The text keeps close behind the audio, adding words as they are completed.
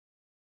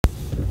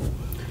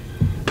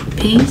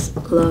Peace,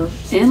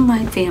 love, and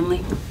light,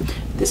 family.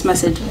 This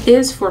message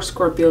is for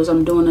Scorpios.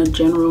 I'm doing a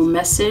general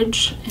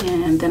message,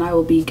 and then I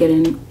will be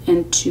getting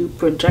into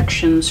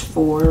projections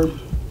for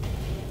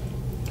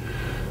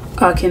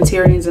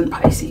Cancerians and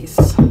Pisces.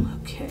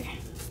 Okay.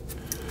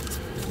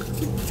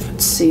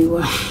 Let's see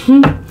what...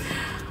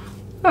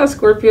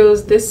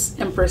 Scorpios, this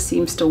Empress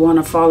seems to want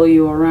to follow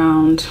you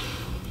around.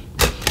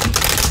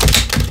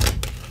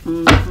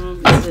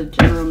 This is a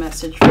general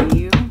message for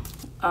you,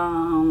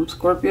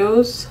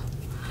 Scorpios.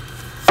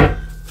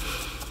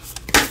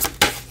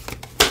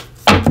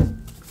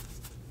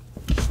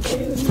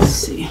 Okay, let's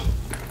see.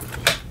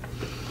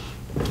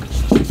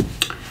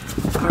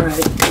 All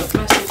right, what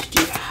message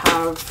do you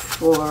have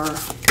for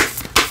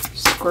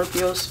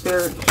Scorpio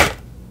spirit?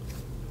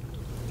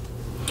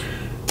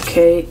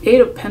 Okay,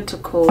 Eight of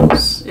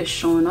Pentacles is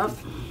showing up,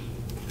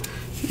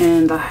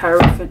 and the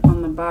Hierophant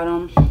on the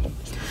bottom.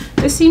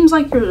 It seems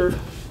like you're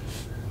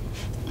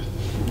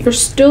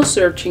still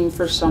searching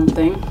for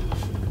something,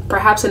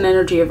 perhaps an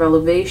energy of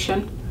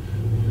elevation.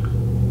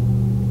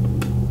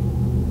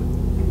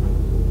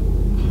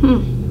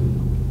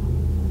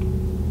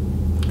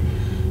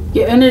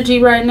 Your energy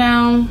right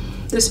now,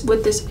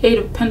 with this Eight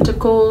of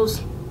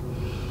Pentacles,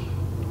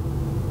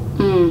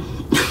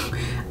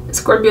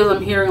 Scorpios,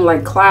 I'm hearing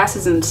like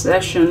classes in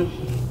session.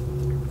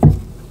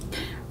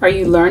 Are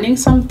you learning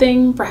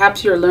something?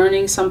 Perhaps you're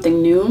learning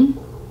something new.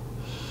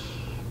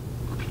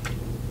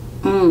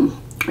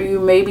 Are you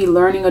maybe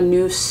learning a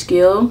new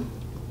skill?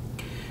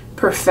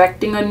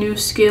 Perfecting a new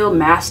skill?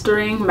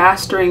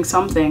 Mastering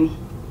something.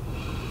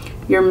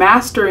 You're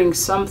mastering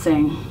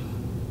something.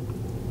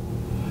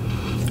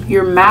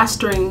 You're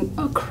mastering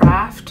a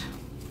craft.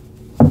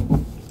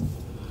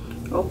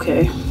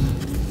 Okay.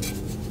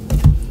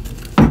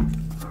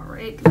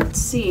 Alright, let's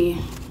see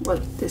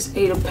what this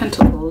Eight of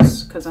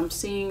Pentacles, because I'm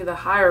seeing the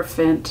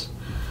Hierophant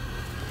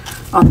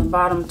on the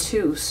bottom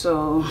too,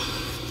 so...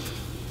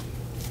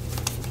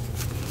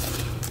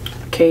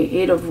 Okay,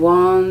 Eight of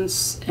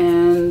Wands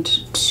and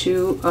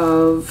Two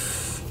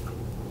of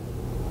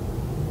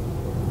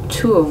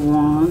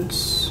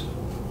Wands.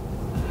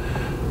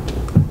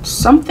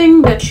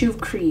 Something that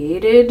you've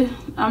created,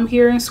 I'm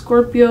hearing,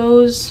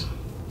 Scorpios,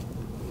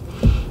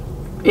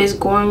 is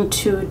going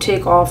to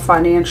take off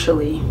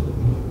financially.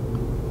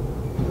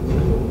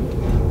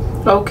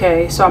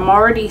 Okay, so I'm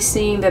already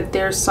seeing that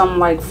there's some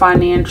like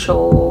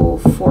financial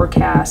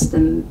forecast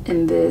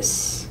in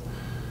this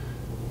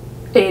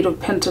Eight of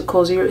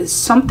Pentacles. It's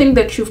something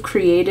that you've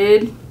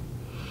created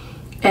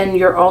and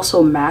you're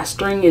also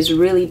mastering is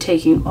really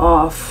taking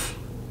off.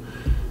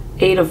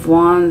 Eight of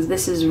Wands,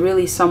 this is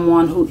really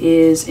someone who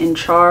is in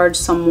charge,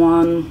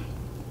 someone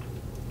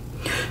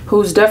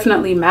who's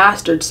definitely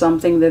mastered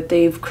something that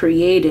they've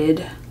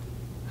created.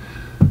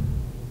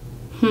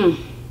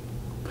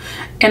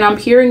 And I'm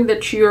hearing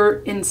that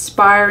you're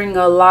inspiring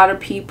a lot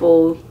of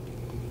people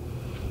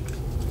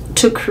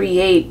to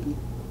create.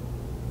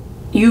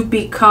 You've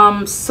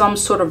become some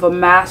sort of a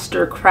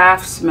master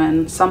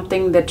craftsman,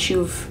 something that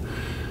you've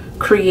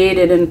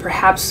created, and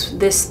perhaps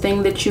this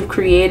thing that you've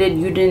created,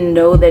 you didn't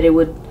know that it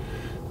would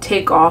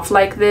take off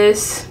like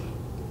this.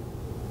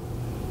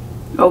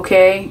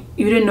 Okay,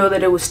 you didn't know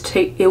that it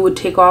would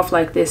take off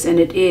like this,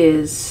 and it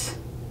is.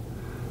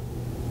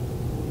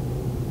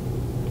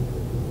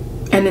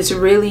 And it's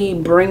really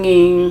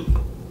bringing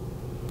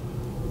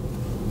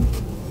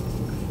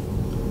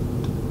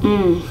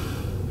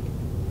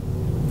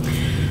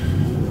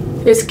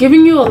it's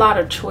giving you a lot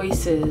of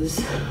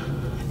choices.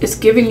 It's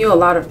giving you a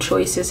lot of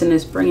choices, and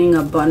it's bringing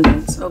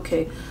abundance.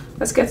 Okay,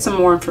 let's get some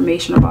more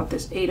information about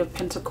this Eight of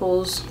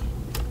Pentacles.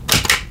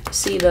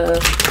 See the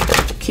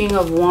King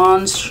of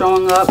Wands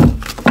showing up.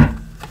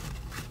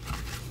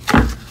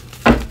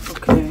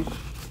 Okay.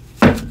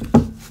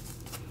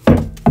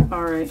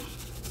 All right.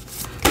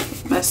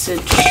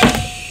 Message.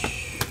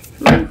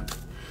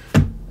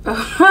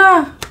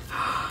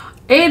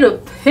 Eight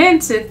of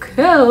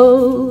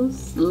Pentacles.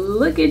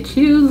 Look at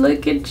you,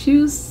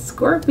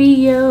 Scorpios.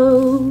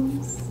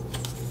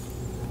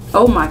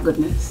 Oh my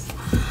goodness.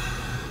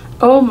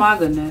 Oh my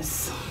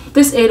goodness.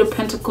 This Eight of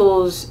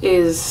Pentacles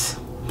is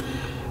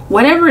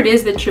whatever it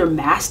is that you're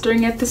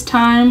mastering at this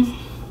time.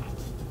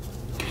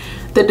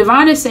 The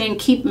divine is saying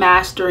keep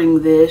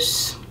mastering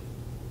this.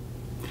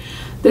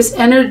 This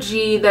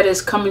energy that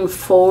is coming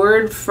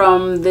forward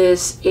from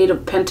this Eight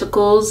of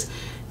Pentacles,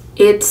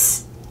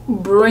 it's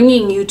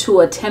bringing you to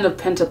a Ten of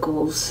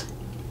Pentacles.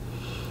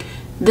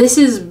 This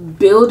is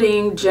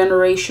building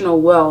generational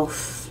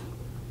wealth.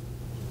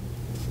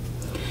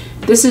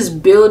 This is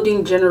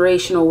building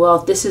generational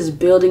wealth. This is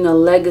building a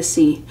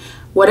legacy.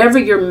 Whatever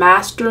you're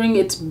mastering,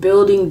 it's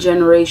building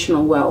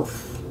generational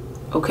wealth.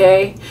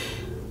 Okay?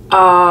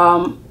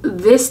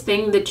 This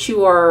thing that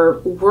you are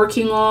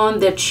working on,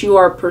 that you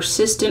are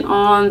persistent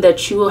on,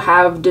 that you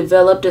have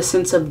developed a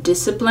sense of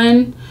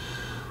discipline,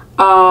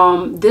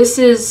 this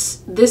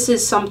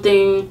is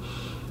something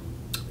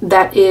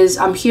that is,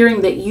 I'm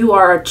hearing that you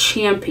are a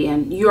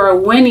champion. You are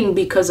winning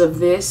because of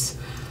this.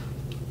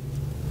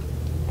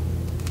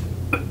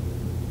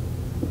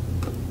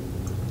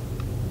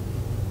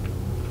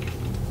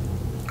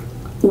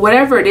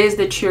 whatever it is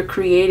that you're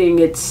creating,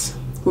 it's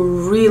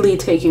really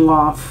taking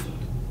off.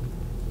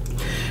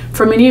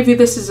 For many of you,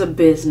 this is a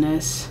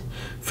business.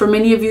 For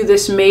many of you,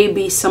 this may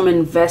be some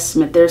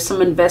investment. There's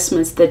some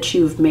investments that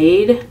you've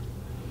made.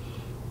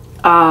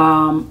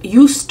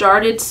 You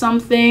started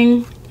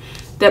something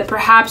that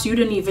perhaps you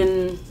didn't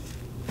even,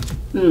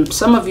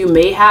 some of you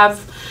may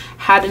have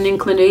had an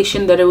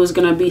inclination that it was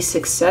going to be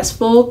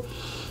successful,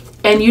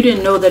 and you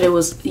didn't know that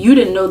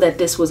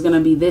this was going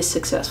to be this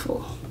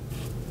successful.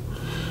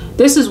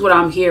 This is what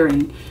I'm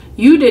hearing.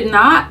 You did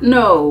not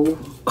know.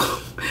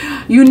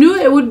 You knew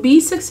it would be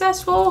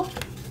successful,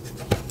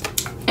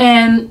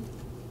 and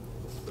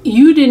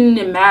you didn't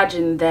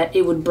imagine that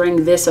it would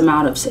bring this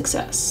amount of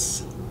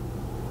success.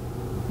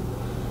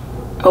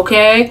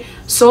 Okay?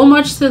 So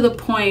much to the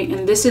point,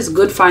 and this is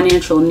good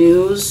financial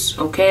news,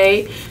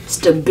 okay?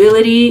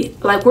 Stability,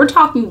 like we're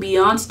talking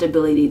beyond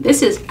stability.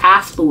 This is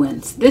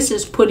affluence. This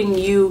is putting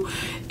you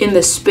in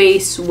the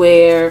space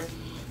where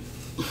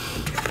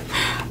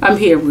I'm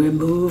here. We're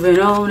moving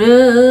on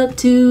up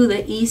to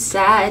the east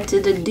side to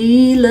the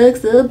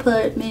deluxe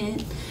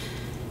apartment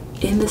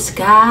in the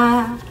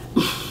sky.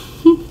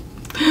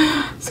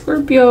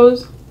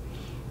 Scorpios,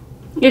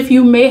 if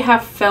you may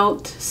have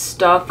felt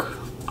stuck,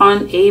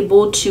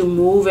 unable to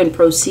move and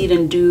proceed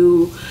and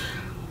do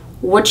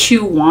what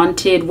you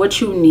wanted,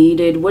 what you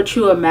needed, what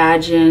you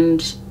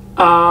imagined,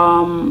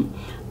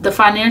 the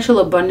financial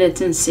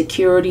abundance and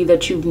security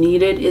that you've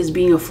needed is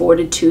being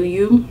afforded to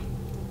you.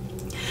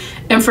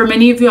 And for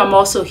many of you, I'm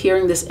also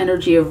hearing this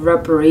energy of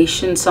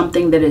reparation,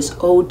 something that is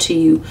owed to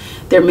you.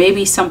 There may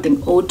be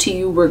something owed to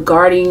you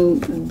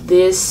regarding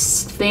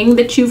this thing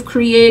that you've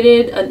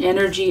created, an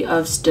energy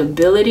of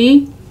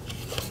stability.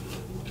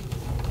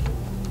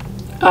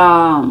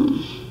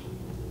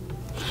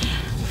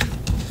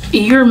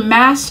 You're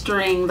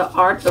mastering the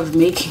art of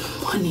making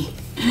money.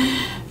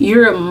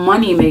 You're a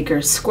money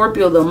maker,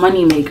 Scorpio, the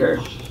money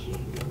maker.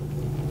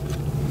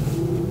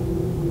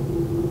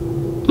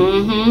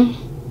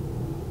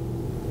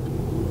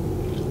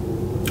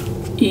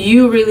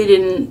 You really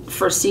didn't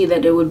foresee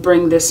that it would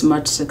bring this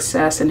much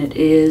success, and it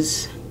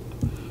is.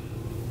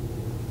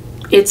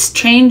 It's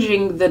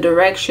changing the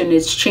direction.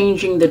 It's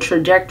changing the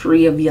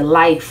trajectory of your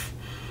life.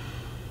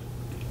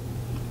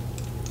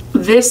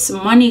 This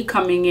money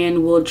coming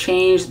in will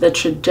change the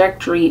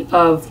trajectory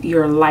of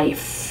your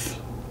life.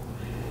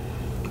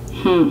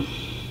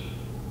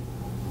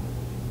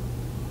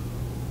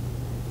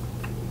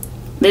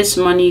 This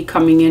money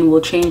coming in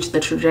will change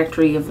the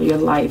trajectory of your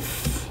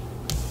life.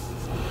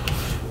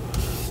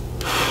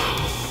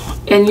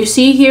 And you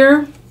see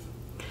here,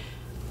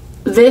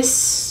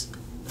 this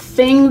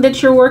thing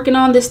that you're working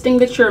on, this thing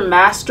that you're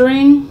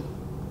mastering,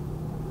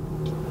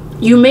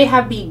 you may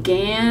have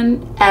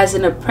began as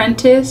an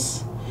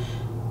apprentice.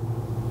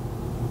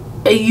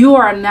 You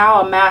are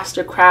now a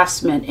master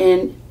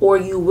craftsman, or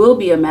you will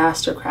be a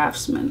master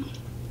craftsman,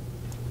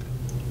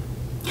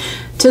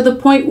 to the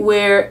point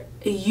where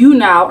you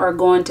now are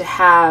going to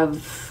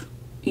have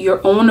your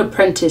own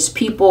apprentice,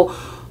 people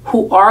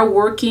who are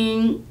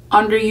working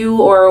under you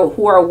or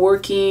who are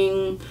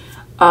working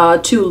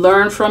to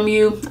learn from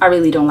you. I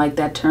really don't like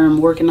that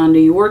term, working under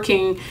you,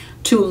 working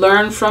to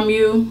learn from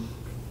you.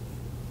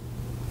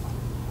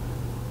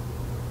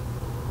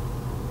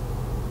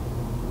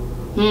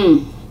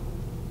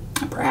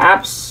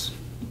 Perhaps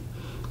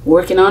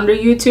working under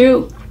you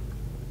too.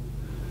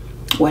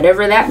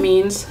 Whatever that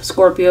means,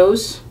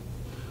 Scorpios.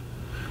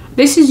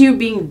 This is you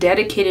being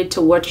dedicated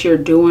to what you're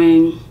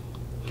doing.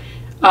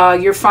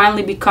 You're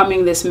finally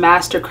becoming this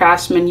master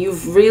craftsman.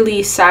 You've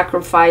really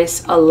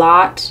sacrificed a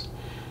lot.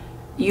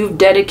 You've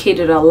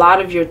dedicated a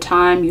lot of your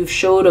time. You've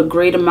showed a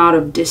great amount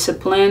of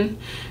discipline.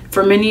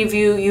 For many of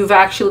you, you've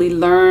actually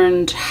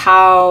learned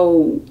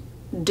how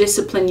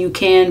disciplined you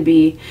can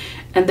be.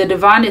 And the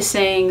divine is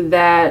saying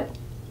that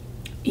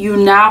you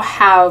now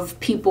have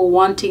people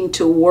wanting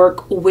to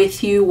work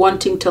with you,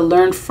 wanting to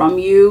learn from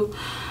you.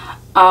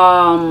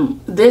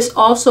 This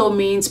also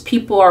means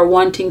people are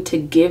wanting to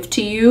give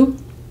to you.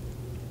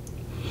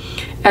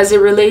 As it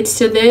relates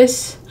to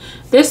this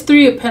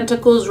Three of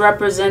Pentacles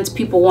represents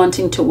people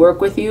wanting to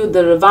work with you.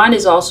 The divine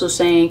is also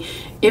saying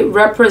it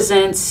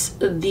represents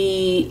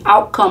the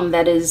outcome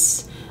that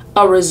is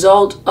a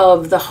result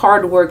of the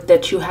hard work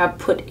that you have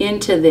put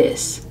into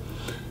this.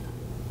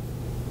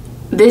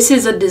 This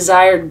is a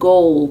desired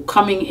goal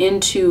coming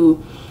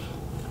into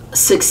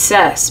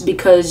success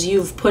because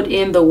you've put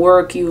in the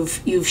work.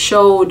 You've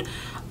showed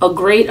a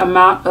great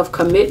amount of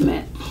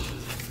commitment.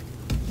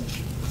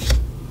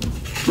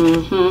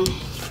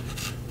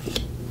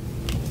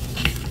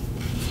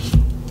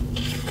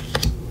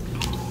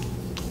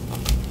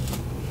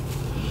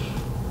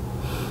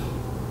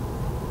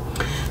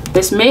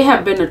 This may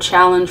have been a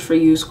challenge for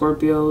you,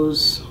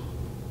 Scorpios.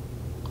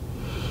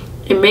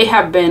 It may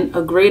have been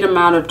a great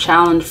amount of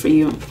challenge for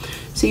you.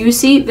 So you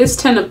see this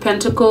Ten of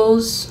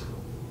Pentacles,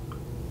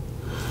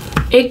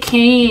 it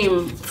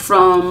came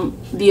from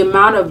the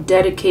amount of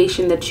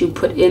dedication that you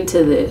put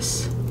into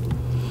this.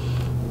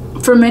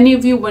 For many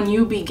of you, when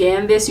you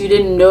began this, you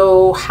didn't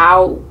know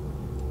how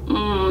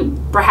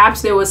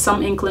Perhaps there was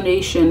some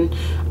inclination.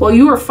 Well,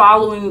 you are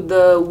following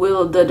the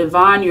will of the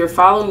divine. You're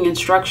following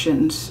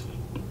instructions.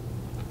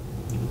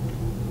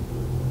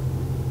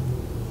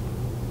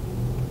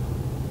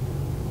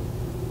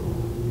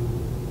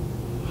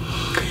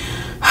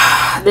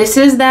 This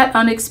is that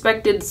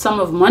unexpected sum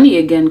of money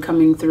again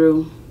coming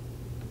through.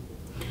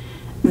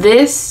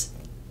 This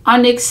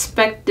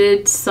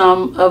unexpected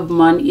sum of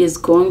money is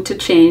going to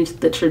change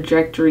the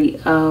trajectory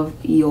of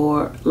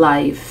your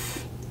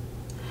life.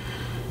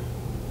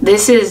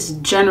 This is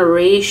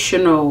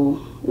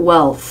generational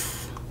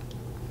wealth.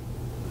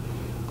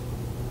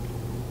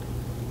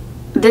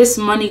 This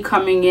money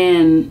coming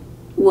in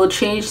will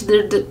change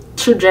the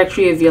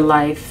trajectory of your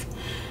life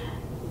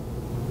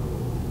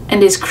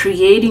and is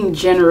creating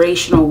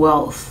generational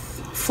wealth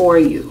for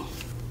you.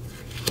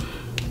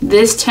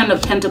 This 10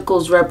 of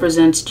Pentacles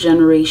represents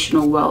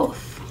generational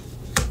wealth.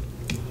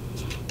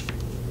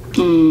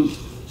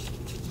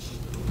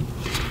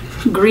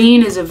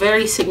 Green is a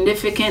very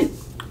significant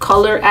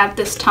color at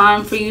this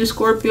time for you,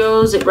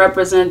 Scorpios. It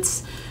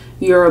represents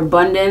your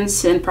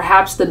abundance, and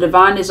perhaps the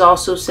divine is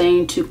also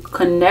saying to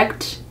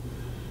connect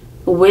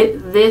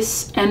with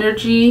this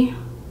energy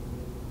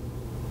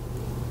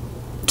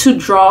to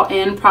draw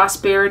in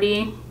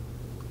prosperity,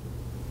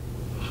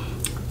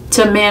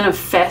 to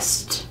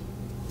manifest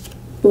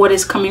what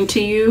is coming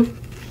to you.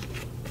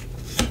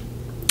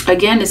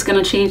 Again, it's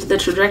going to change the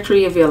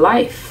trajectory of your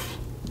life.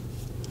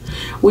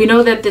 We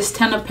know that this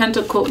 10 of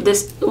Pentacles,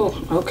 this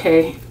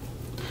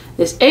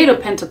 8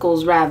 of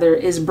Pentacles rather,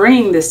 is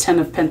bringing this 10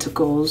 of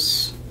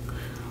Pentacles.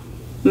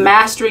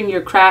 Mastering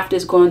your craft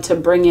is going to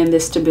bring in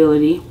this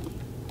stability.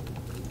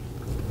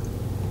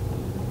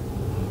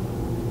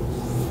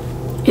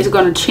 It's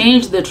going to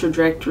change the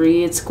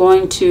trajectory. It's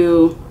going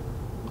to...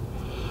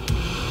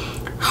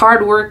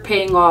 Hard work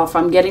paying off.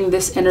 I'm getting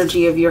this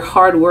energy of your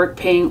hard work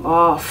paying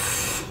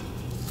off.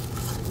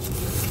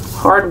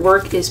 Hard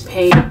work is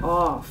paying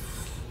off.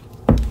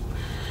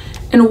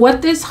 And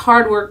what this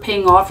hard work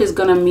paying off is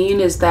going to mean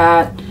is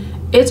that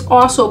it's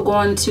also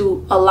going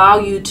to allow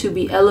you to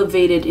be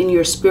elevated in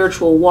your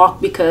spiritual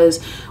walk,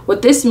 because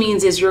what this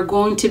means is you're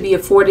going to be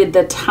afforded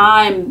the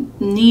time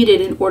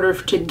needed in order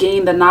to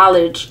gain the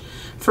knowledge.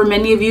 For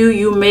many of you,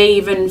 you may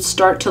even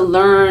start to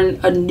learn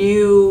a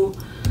new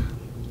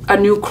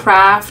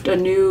craft, a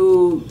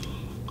new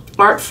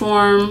art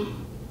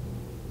form.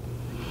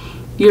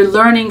 You're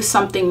learning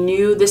something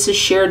new. This is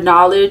shared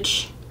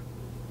knowledge.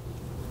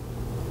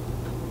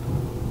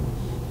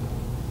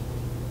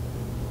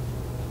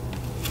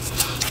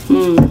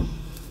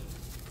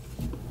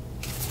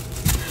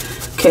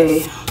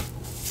 Okay.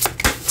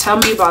 Tell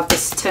me about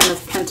this 10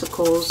 of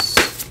Pentacles.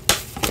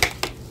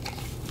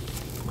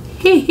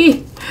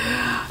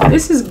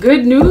 This is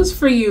good news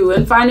for you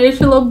and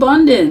financial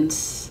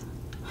abundance.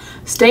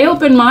 Stay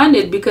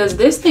open-minded, because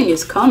this thing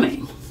is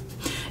coming.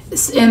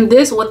 And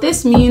what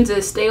this means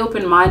is stay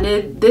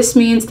open-minded. This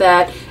means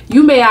that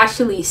you may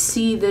actually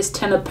see this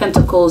 10 of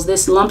Pentacles,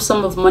 this lump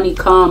sum of money,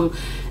 come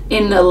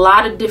in a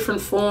lot of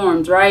different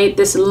forms, right?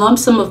 This lump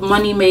sum of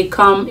money may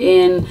come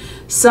in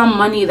some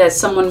money that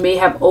someone may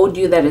have owed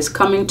you that is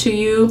coming to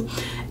you.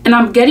 And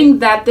I'm getting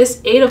that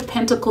this 8 of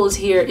Pentacles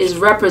here is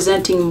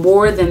representing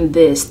more than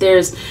this.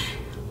 There's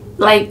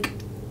like,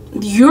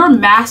 you're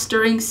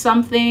mastering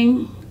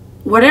something.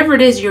 Whatever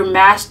it is you're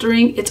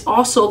mastering, it's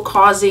also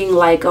causing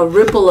like a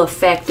ripple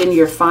effect in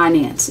your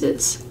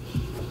finances.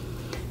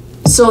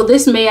 So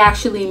this may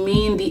actually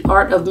mean the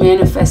art of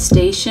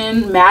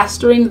manifestation.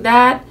 Mastering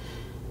that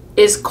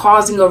is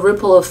causing a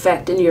ripple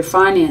effect in your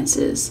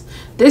finances.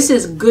 This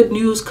is good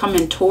news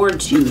coming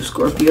towards you,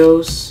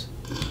 Scorpios.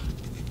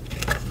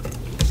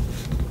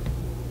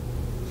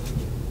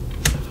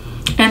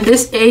 And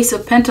this Ace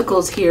of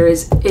Pentacles here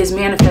is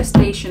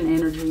manifestation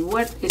energy.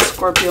 What is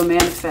Scorpio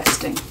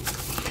manifesting?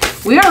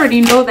 We already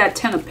know that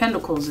 10 of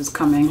Pentacles is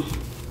coming.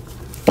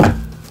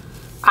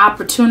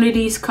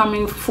 Opportunities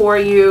coming for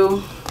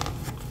you.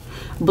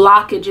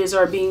 Blockages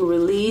are being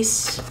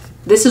released.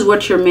 This is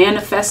what you're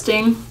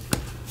manifesting.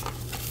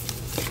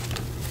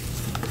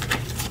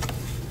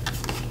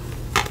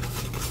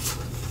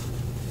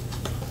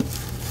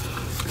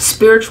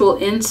 Spiritual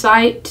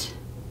insight.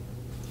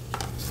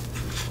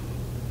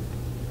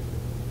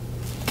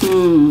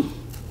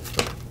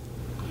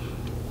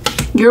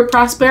 Your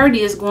prosperity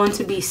is going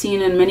to be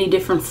seen in many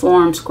different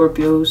forms,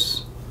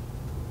 Scorpios.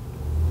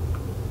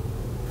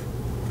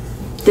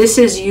 This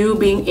is you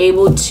being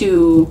able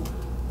to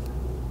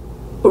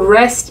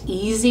rest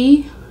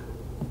easy,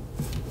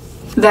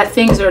 that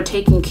things are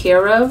taken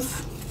care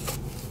of.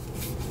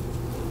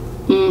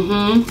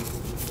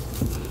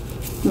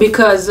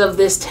 Because of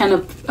this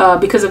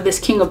because of this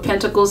King of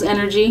Pentacles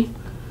energy.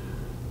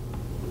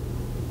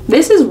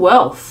 This is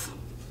wealth.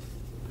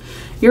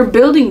 You're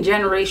building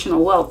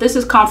generational wealth. This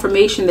is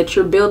confirmation that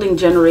you're building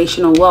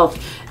generational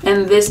wealth.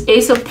 And this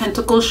Ace of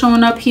Pentacles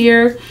showing up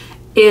here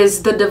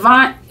is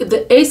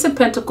the Ace of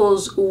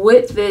Pentacles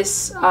with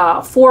this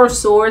 4 of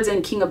Swords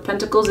and King of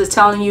Pentacles is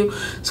telling you,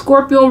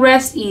 Scorpio,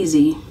 rest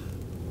easy.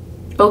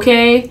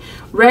 Okay,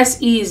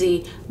 rest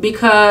easy,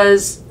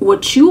 because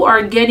what you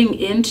are getting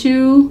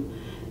into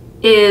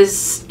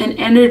is an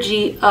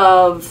energy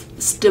of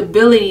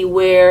stability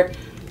where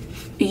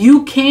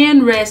you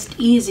can rest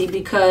easy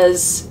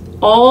because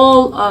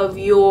all of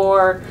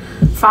your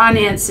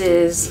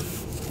finances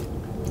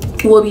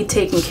will be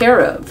taken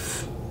care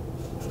of.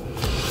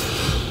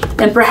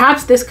 And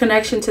perhaps this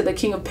connection to the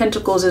King of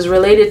Pentacles is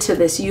related to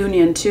this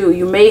union too.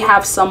 You may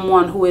have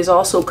someone who is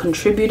also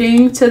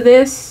contributing to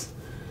this.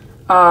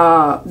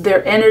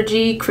 Their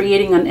energy,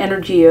 creating an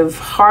energy of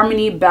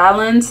harmony,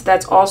 balance,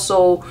 that's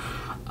also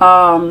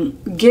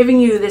giving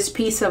you this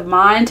peace of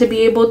mind to be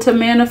able to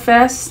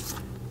manifest.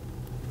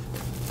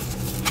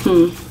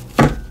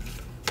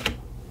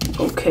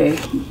 Okay.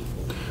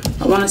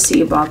 I want to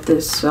see about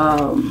this.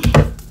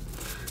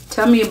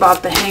 Tell me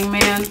about the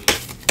Hangman.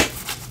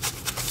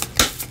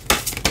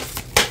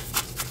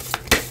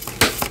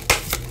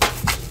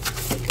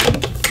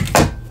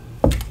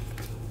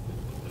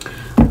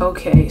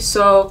 Okay,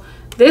 so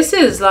this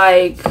is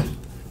like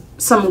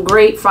some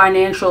great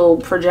financial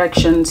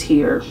projections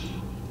here.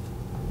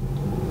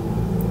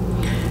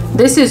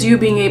 This is you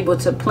being able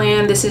to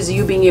plan. This is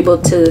you being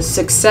able to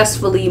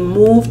successfully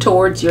move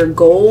towards your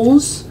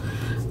goals.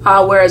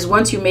 Whereas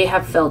once you may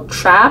have felt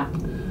trapped,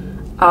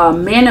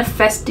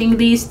 manifesting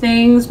these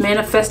things,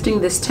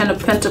 manifesting this Ten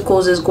of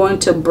Pentacles is going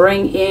to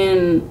bring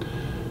in,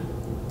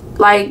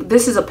 like,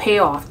 this is a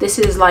payoff. This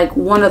is like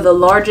one of the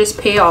largest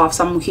payoffs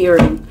I'm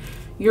hearing.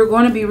 You're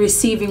going to be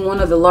receiving one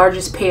of the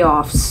largest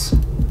payoffs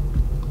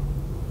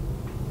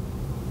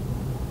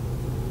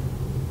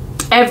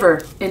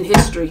ever in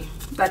history.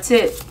 That's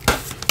it.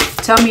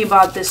 Tell me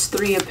about this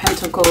Three of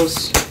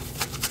Pentacles.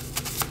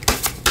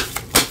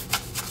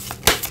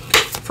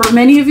 For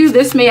many of you,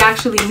 this may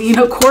actually mean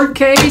a court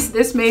case.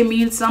 This may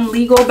mean some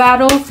legal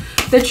battle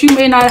that you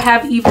may not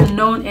have even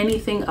known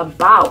anything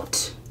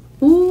about.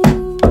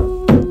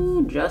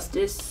 Ooh,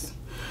 justice.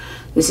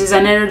 This is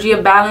an energy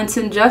of balance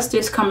and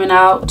justice coming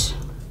out.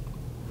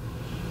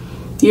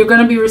 You're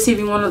going to be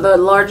receiving one of the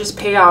largest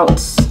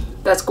payouts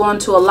that's going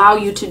to allow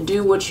you to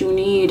do what you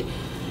need.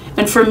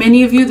 And for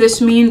many of you,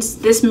 this means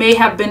this may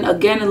have been,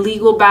 again, a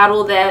legal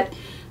battle that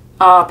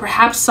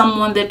perhaps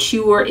someone that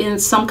you were in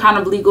some kind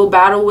of legal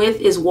battle with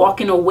is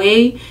walking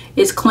away,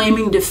 is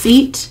claiming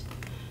defeat,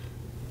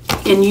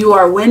 and you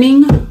are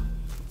winning.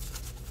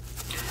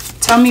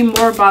 Tell me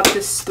more about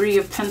this Three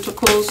of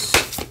Pentacles.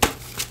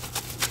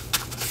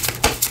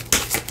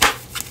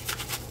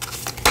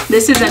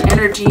 This is an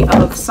energy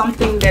of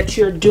something that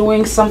you're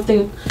doing,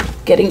 something,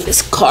 getting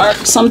this card,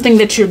 something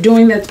that you're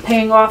doing that's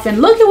paying off. And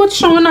look at what's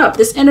showing up.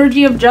 This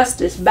energy of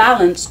justice,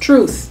 balance,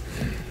 truth.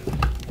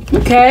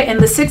 Okay, and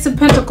the Six of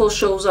Pentacles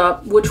shows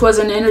up, which was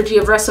an energy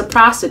of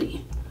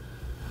reciprocity.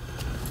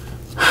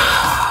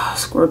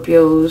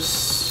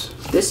 Scorpios,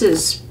 this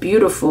is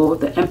beautiful.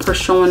 The Emperor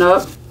showing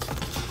up,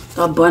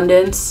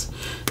 abundance.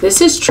 This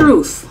is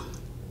truth.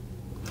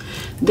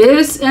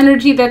 This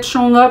energy that's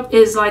showing up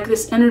is like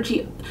this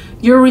energy.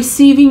 You're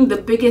receiving the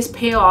biggest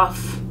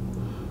payoff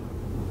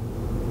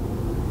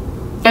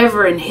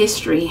ever in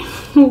history.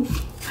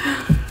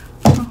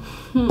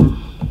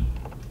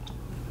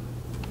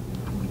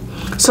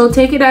 So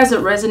take it as it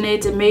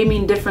resonates. It may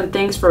mean different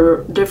things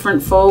for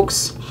different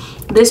folks.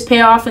 This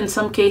payoff in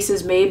some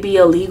cases may be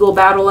a legal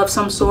battle of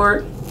some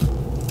sort.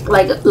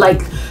 Like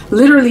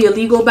literally a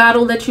legal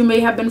battle that you may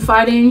have been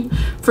fighting.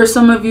 For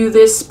some of you,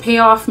 this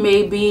payoff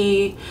may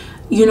be,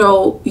 you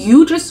know,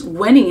 you just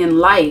winning in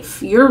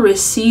life. You're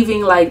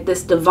receiving like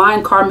this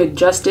divine karmic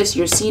justice.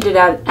 You're seated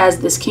as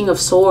this King of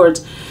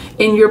Swords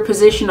in your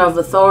position of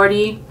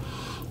authority.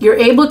 You're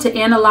able to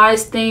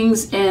analyze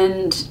things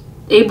and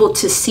able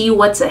to see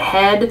what's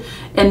ahead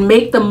and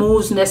make the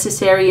moves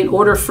necessary in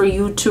order for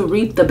you to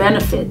reap the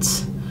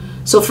benefits.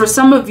 So for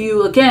some of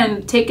you,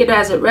 again, take it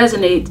as it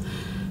resonates.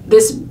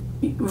 This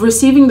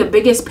receiving the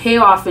biggest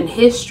payoff in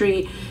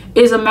history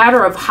is a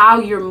matter of how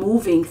you're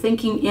moving,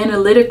 thinking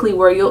analytically,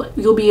 where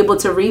you'll be able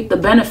to reap the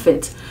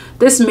benefits.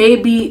 This may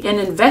be an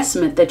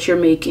investment that you're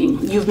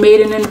making. You've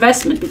made an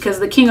investment because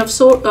the King of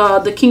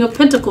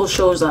Pentacles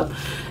shows up.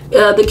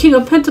 The King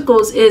of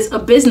Pentacles is a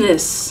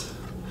business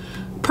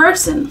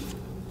person.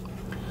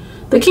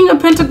 The King of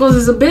Pentacles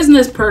is a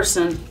business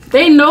person.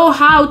 They know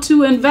how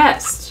to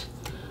invest.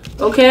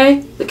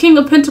 Okay? The King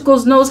of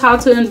Pentacles knows how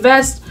to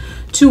invest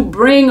to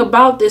bring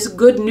about this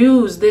good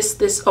news,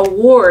 this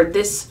award,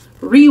 this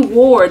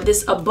reward,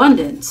 this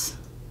abundance.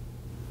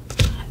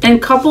 And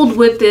coupled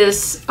with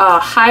this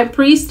High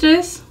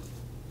Priestess,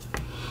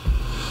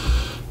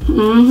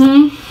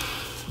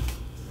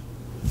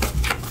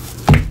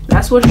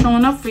 that's what's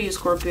showing up for you,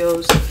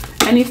 Scorpios.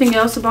 Anything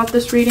else about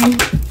this reading?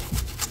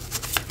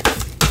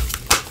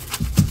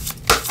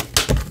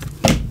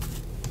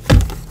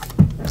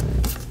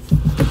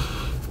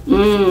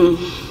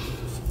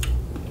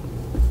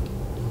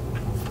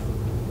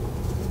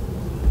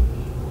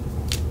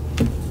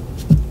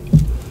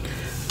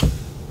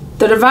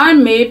 The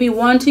divine may be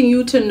wanting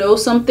you to know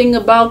something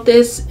about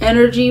this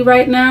energy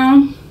right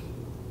now.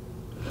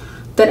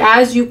 that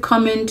as you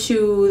come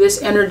into this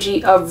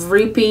energy of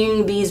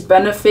reaping these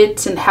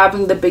benefits and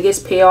having the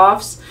biggest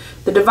payoffs,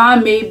 the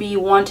divine may be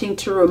wanting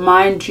to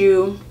remind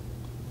you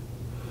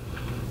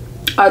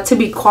to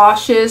be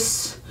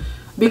cautious,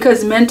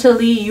 because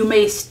mentally you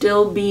may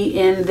still be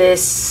in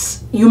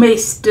this, you may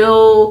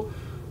still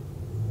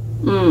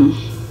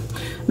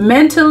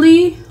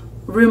mentally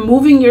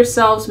removing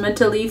yourselves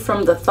mentally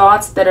from the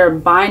thoughts that are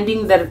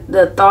binding, that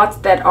the thoughts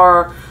that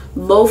are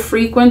low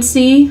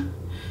frequency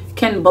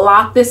can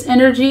block this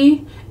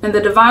energy. And the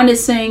divine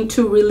is saying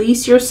to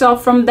release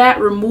yourself from that,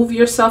 remove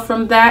yourself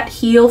from that,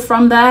 heal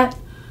from that.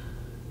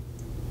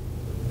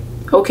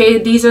 Okay,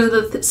 these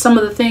are some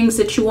of the things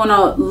that you want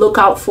to look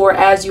out for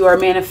as you are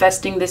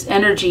manifesting this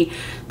energy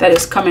that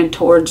is coming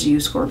towards you,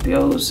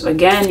 Scorpios.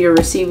 Again, you're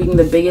receiving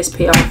the biggest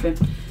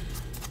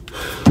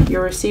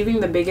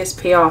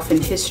payoff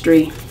in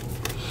history.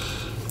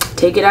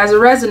 Take it as it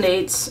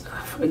resonates.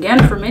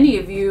 Again, for many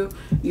of you,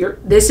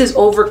 this is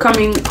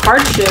overcoming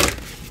hardship.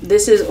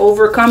 This is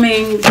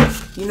overcoming,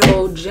 you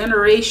know,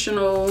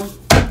 generational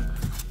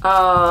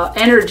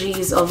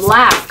energies of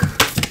lack.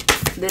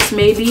 This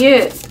may be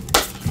it.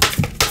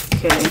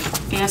 Okay,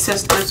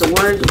 ancestors, a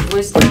word of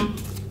wisdom.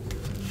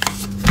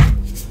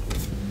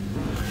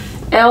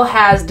 El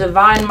has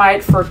divine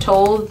might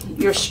foretold.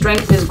 Your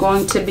strength is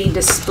going to be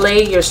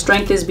displayed. Your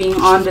strength is being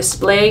on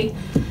display.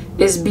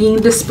 Is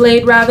being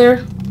displayed,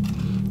 rather.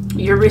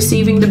 You're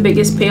receiving the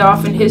biggest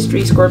payoff in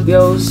history,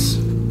 Scorpios.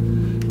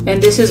 And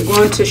this is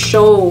going to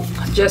show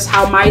just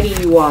how mighty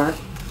you are.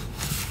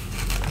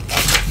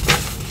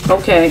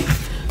 Okay,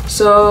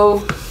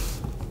 so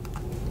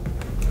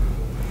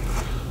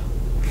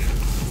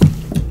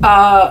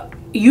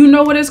you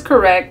know what is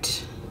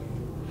correct.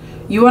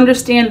 You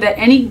understand that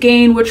any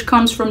gain which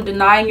comes from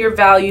denying your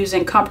values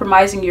and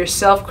compromising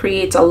yourself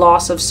creates a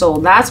loss of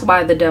soul. That's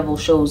why the devil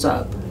shows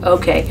up.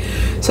 Okay,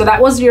 so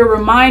that was your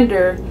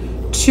reminder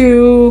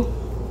to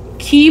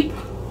keep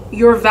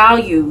your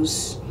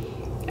values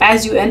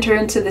as you enter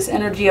into this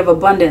energy of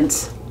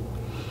abundance.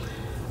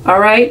 All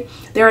right.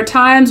 There are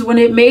times when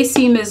it may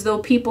seem as though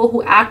people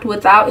who act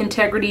without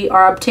integrity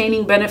are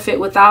obtaining benefit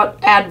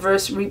without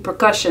adverse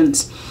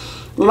repercussions.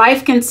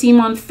 Life can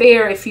seem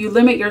unfair if you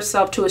limit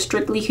yourself to a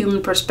strictly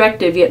human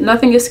perspective, yet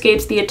nothing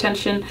escapes the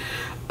attention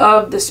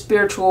of the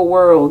spiritual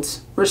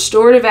worlds.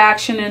 Restorative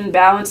action and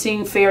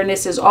balancing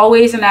fairness is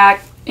always in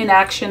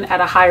action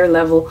at a higher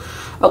level,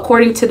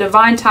 according to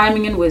divine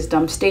timing and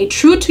wisdom. Stay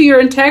true to your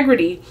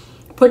integrity.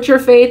 Put your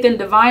faith in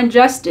divine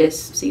justice.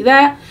 See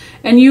that?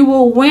 And you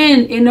will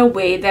win in a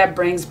way that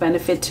brings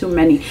benefit to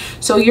many.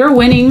 So you're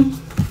winning.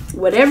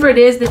 Whatever it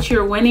is that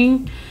you're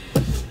winning,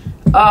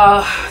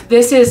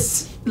 this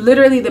is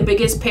literally the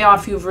biggest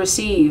payoff you've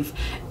received.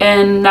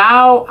 And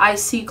now I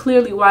see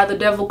clearly why the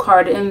devil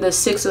card in the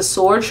Six of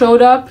Swords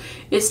showed up.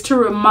 Is to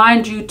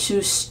remind you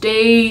to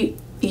stay,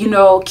 you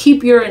know,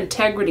 keep your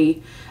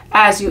integrity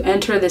as you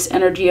enter this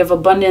energy of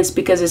abundance,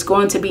 because it's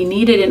going to be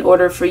needed in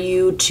order for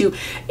you to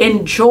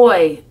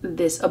enjoy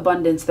this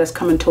abundance that's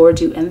coming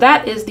towards you. And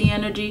that is the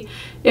energy.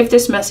 If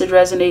this message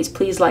resonates,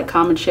 please like,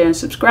 comment, share, and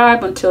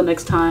subscribe. Until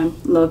next time,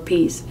 love,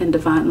 peace, and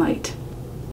divine light.